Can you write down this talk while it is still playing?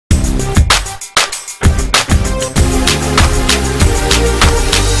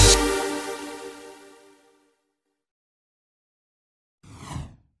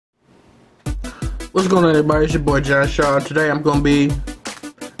What's going on, everybody? It's your boy John Shaw. Today I'm going to be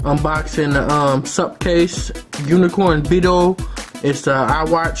unboxing the Supcase Unicorn Beetle. It's the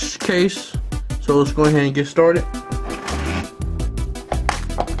iWatch case. So let's go ahead and get started.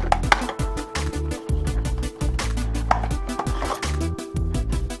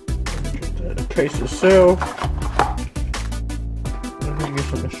 The case itself. I'm going to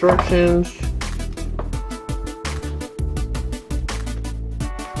get some instructions.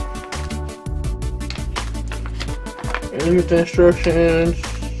 And here's the instructions.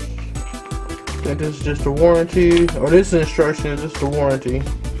 I think this is just a warranty. Oh, this is instructions, this is the warranty.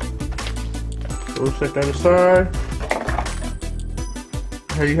 So we'll set that aside.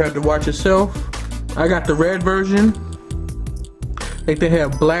 Here you have the watch itself. I got the red version. I think they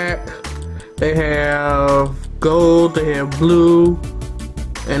have black, they have gold, they have blue,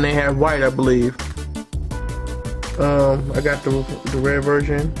 and they have white, I believe. I got the red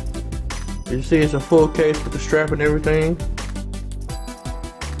version. You see it's a full case with the strap and everything.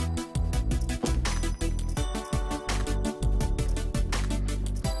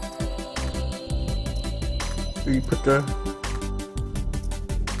 So you put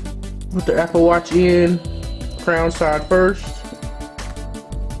the Apple Watch in, crown side first.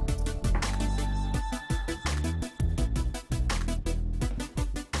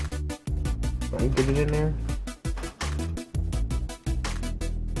 So you get it in there.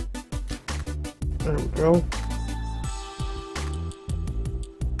 There we go.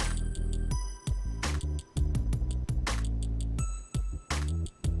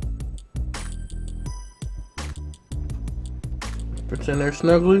 Fits in there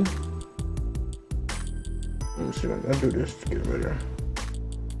snugly. Let me see if I can do this to get better.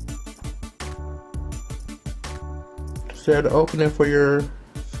 Set the opening for your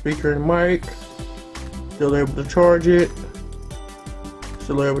speaker and mic. Still able to charge it.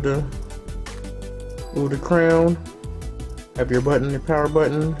 Still able to move the crown. Have your button, your power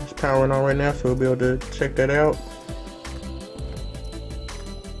button. It's powering on right now, so we'll be able to check that out.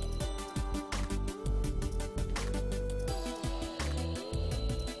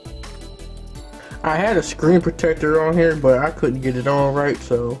 I had a screen protector on here, but I couldn't get it on right,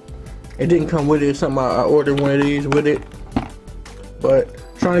 so it didn't come with it. It's something I ordered one of these with it. But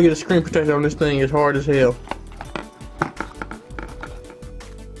trying to get a screen protector on this thing is hard as hell.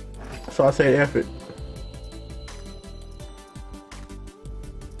 So I say F it.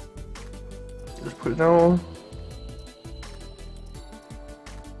 Just put it on.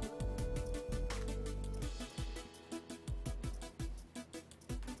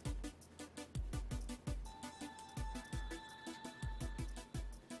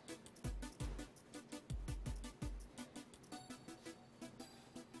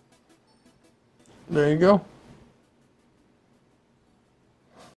 There you go.